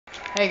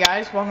Hey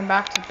guys, welcome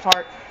back to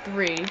part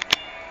 3.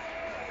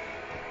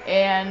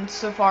 And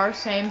so far,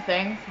 same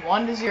thing.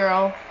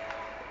 1-0.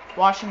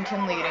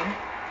 Washington leading.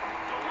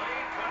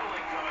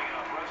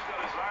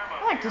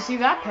 I like to see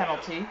that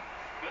penalty.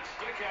 Good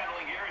stick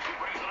handling here as he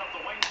brings it up the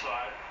wing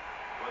side.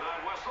 With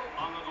that whistle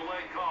on the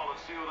delayed call,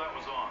 let's see who that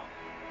was on.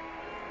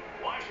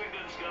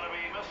 Washington's going to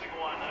be missing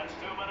one. That's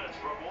 2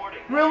 minutes for boarding.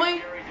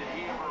 Really? Did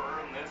he ever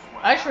earn this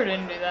one? I sure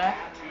didn't do that.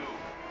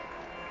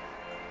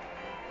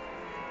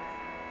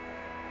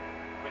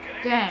 The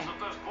Canadians at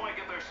this point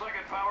get their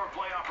second power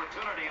play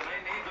opportunity, and they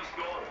need this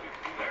goal.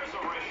 There's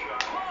a wrist shot.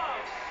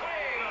 Glove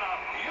save and a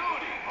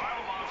beauty.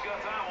 Varlamov's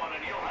got that one,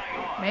 and he'll hang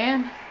on.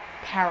 Man,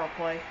 power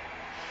play.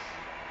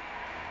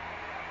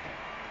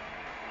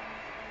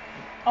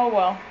 Oh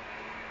well.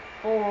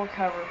 We'll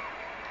recover.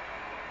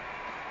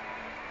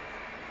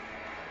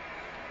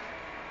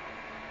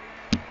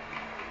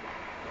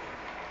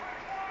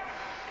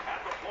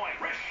 At the point,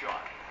 wrist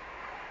shot.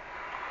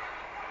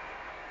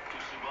 To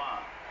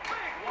Subban.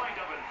 Big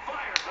windup and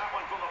fires that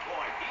one from the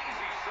point.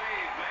 Easy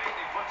save made,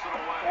 he puts it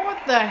away. What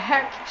the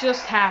heck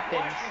just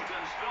happened?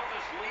 Washington's built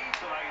this lead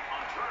tonight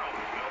on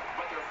turnovers,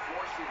 but they're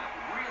forcing it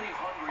really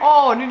hungry.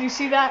 Oh, did you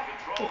see that?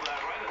 Control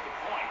that right at the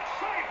point.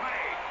 Save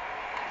made.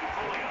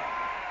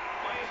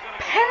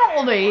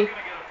 Penalty?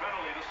 Gonna get a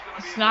penalty. This is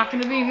gonna It's be not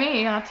going to be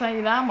me, I'll tell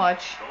you that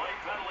much. delayed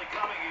penalty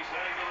coming. He's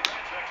heading to the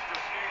bench. Extra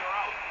skater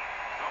out.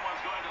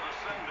 Someone's going to the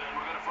sin bin.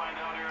 We're going to find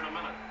out here in a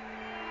minute.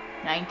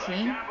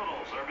 19. The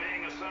Capitals are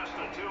being assessed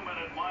a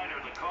 2-minute minor.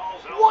 The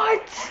call's elbow.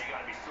 What? Oh, you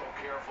got to be so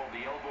careful.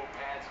 The elbow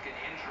pads can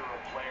injure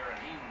a player,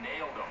 and he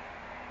nailed him.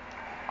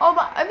 Oh,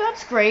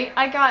 that's great.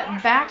 I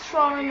got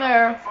Backstrom in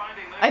there.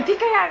 I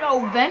think I got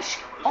Ovechkin.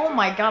 Oh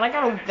my god, I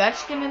got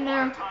Ovechkin in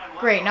there.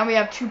 Great, now we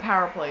have 2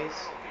 power plays.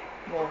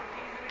 Whoa.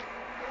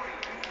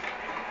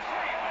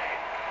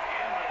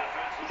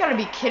 You gotta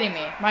be kidding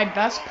me. My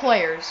best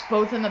players,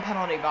 both in the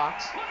penalty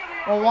box.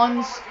 Well,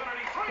 one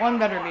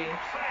better be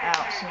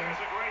out soon.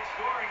 Here's a great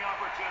scoring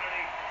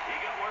opportunity. He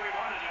got where he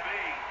wanted to be.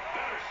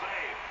 Better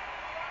save.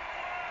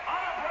 On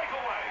a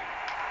breakaway.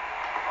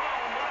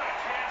 Oh, what a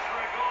chance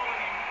for a goal. And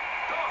he,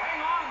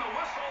 hang on, the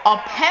whistle. A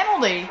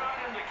penalty?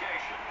 Shot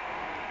indication.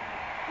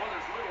 Well,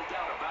 there's little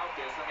doubt about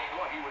this. I mean,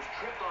 look, he was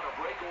tripped on a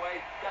breakaway.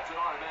 That's an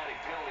automatic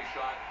penalty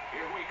shot.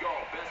 Here we go.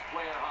 Best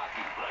play in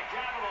hockey. The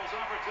Capitals'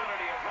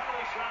 opportunity. A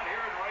penalty shot here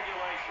in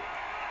regulation.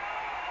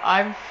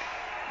 I've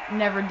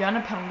never done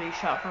a penalty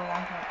shot for a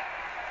long time.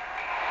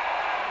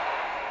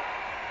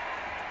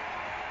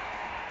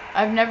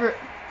 I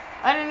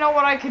didn't know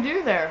what I could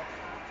do there.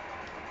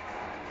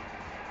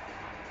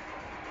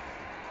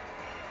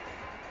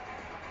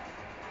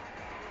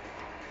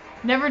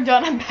 Never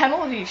done a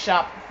penalty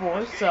shot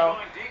before, so.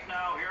 Going deep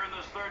now here in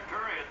this third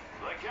period.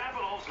 The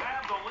Capitals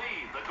have the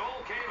lead. The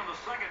goal came in the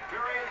second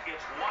period.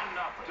 It's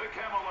 1-0 to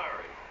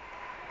Camilleri.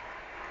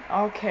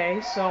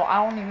 Okay, so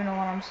I don't even know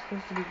what I'm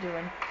supposed to be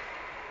doing.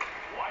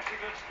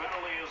 Washington's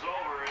penalty is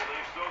over.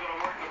 They've still got to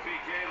work the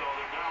PK, though.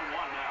 They're down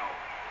 1 now.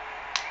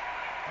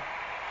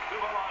 To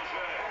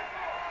Belanger.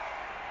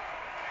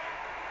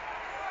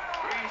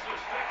 Brings the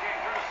stick in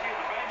courtesy of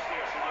the bench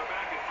there, so they're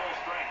back at full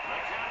strength. The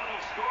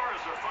Capital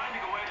scorers are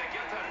finding a way to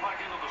get that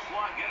puck into the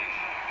slot, getting...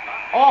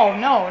 Oh,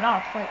 no, not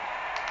a fight.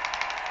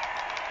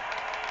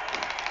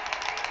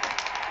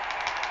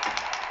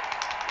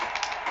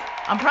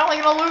 I'm probably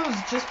gonna lose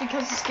just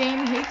because this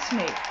game hates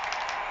me.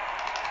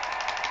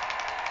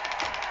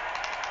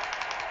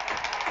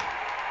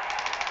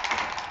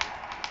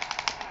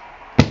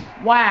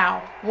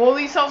 Wow. Well, at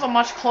least that was a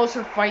much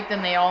closer fight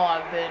than they all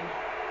have been.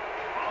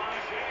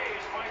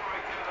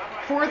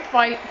 Fourth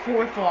fight,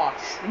 4th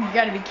loss. You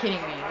gotta be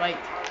kidding me. Like...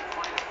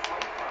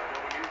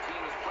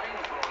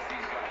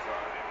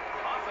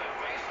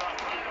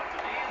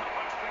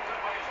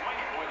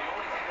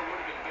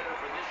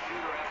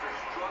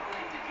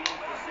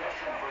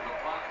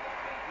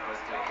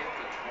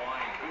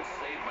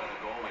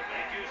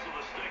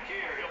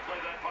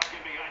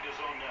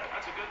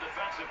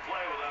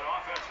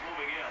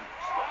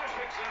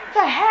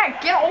 What the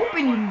heck? Get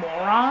open, you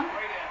moron.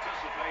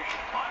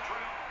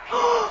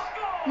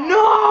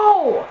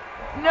 No!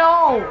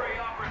 No!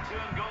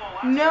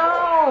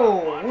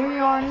 No! We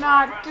are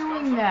not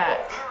doing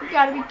that. You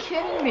gotta be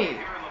kidding me.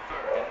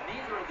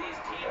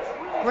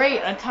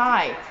 Great, a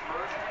tie.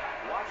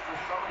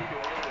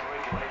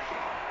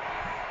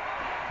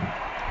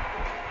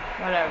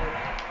 Whatever.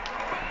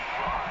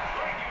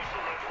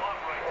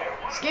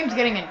 This game's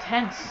getting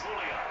intense.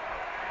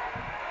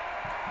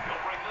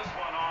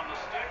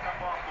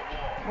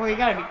 Well, you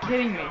gotta be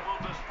kidding me.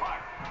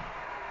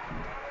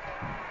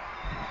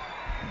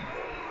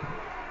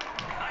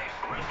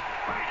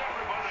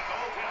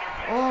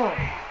 Oh.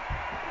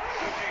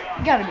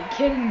 You gotta be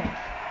kidding me.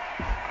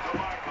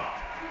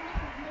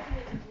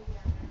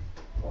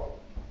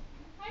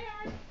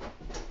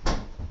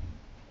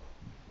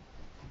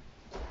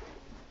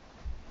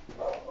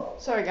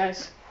 Sorry,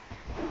 guys.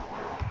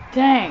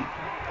 Dang.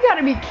 You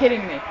gotta be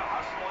kidding me.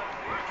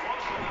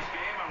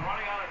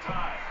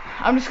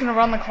 I'm just gonna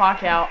run the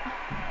clock out.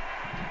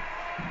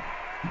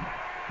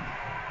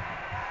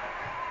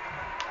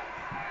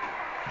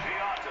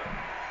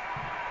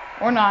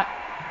 Or not.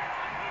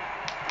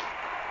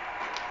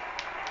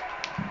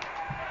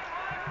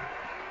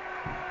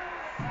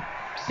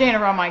 Staying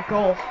around my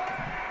goal.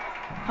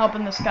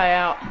 Helping this guy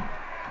out.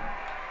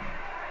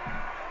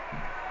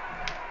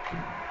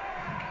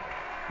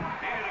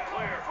 Needed a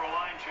clear for a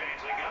line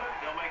change. They got it.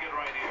 They'll make it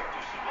right here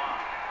to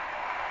Saban.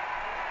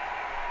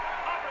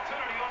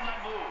 Opportunity on that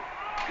move.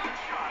 Good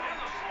shot in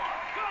the slot.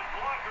 Good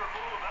blocker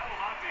move. That'll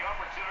knock the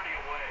opportunity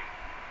away.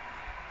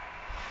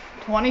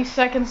 20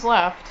 seconds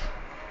left.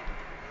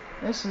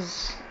 This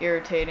is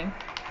irritating.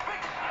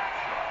 Big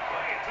snapshot.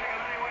 Well, you take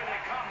them any way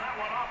they come. That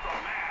one off the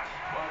mask.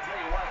 Well, I'll tell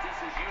you what, this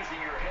is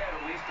using your head,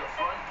 at least the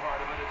front part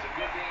of it. It's a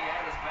good thing he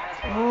had his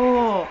mask on.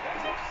 Oh.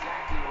 That's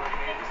exactly where he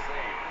made the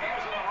save. He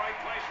was in the right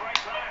place,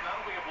 right time.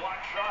 That'll be a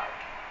blocked shot.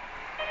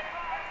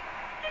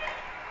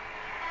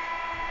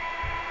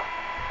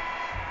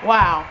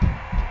 Wow.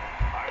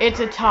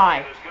 It's a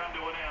tie. Has come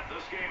to an end.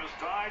 This game is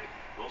tied.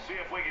 We'll see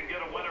if we can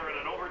get a winner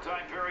in an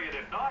overtime period.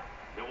 If not,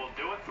 then we'll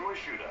do it through a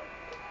shootout.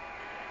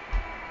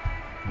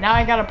 Now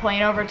I gotta play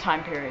an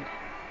overtime period.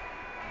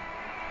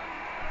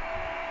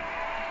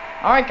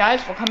 Alright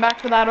guys, we'll come back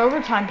for that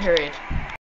overtime period.